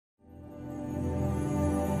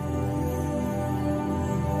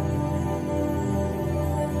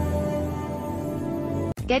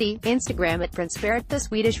Getty, Instagram at Prince Berit. The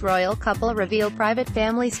Swedish royal couple reveal private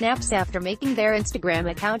family snaps after making their Instagram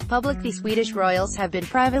account public. The Swedish royals have been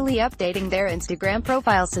privately updating their Instagram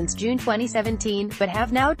profile since June 2017, but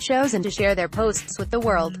have now chosen to share their posts with the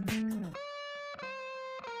world.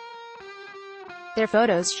 Their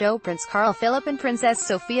photos show Prince Carl Philip and Princess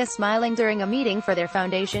Sofia smiling during a meeting for their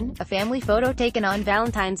foundation, a family photo taken on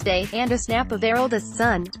Valentine's Day, and a snap of their oldest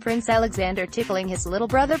son, Prince Alexander, tickling his little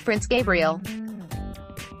brother Prince Gabriel.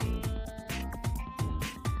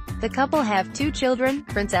 The couple have 2 children,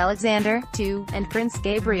 Prince Alexander, 2, and Prince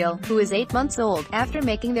Gabriel, who is 8 months old. After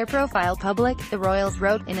making their profile public, the royals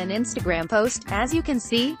wrote in an Instagram post, "As you can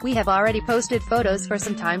see, we have already posted photos for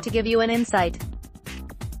some time to give you an insight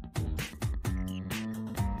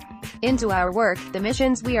into our work, the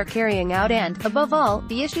missions we are carrying out and, above all,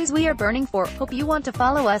 the issues we are burning for. Hope you want to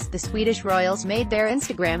follow us." The Swedish royals made their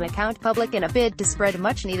Instagram account public in a bid to spread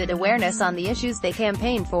much-needed awareness on the issues they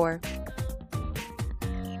campaign for.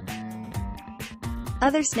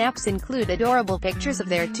 Other snaps include adorable pictures of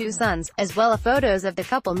their 2 sons, as well as photos of the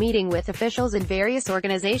couple meeting with officials in various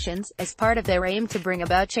organizations, as part of their aim to bring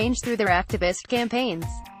about change through their activist campaigns.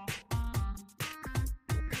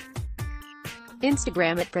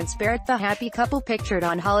 Instagram at Prince Berit. The happy couple pictured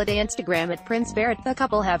on holiday. Instagram at Prince Berit. The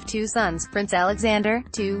couple have 2 sons, Prince Alexander,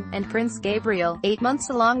 2, and Prince Gabriel, 8 months.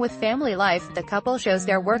 Along with family life, the couple shows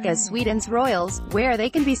their work as Sweden's royals, where they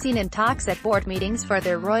can be seen in talks at board meetings for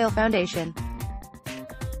their royal foundation.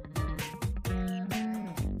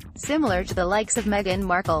 Similar to the likes of Meghan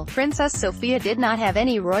Markle, Princess Sofia did not have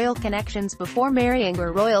any royal connections before marrying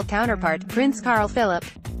her royal counterpart, Prince Carl Philip.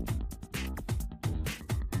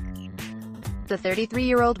 The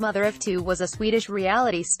 33-year-old mother of 2 was a Swedish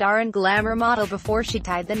reality star and glamour model before she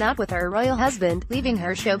tied the knot with her royal husband, leaving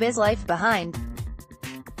her showbiz life behind.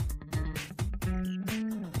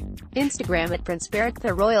 Instagram at Prince Berit.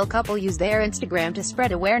 The royal couple use their Instagram to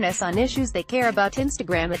spread awareness on issues they care about.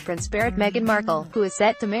 Instagram at Prince Berit. Meghan Markle, who is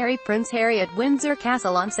set to marry Prince Harry at Windsor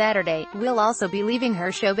Castle on Saturday, will also be leaving her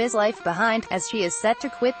showbiz life behind, as she is set to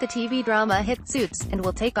quit the TV drama hit Suits, and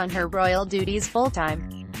will take on her royal duties full-time.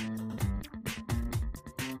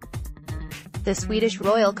 The Swedish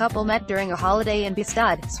royal couple met during a holiday in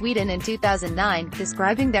Bystad, Sweden in 2009,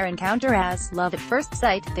 describing their encounter as love at first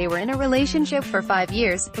sight. They were in a relationship for 5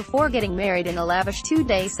 years, before getting married in a lavish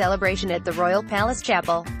 2-day celebration at the Royal Palace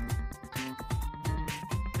Chapel.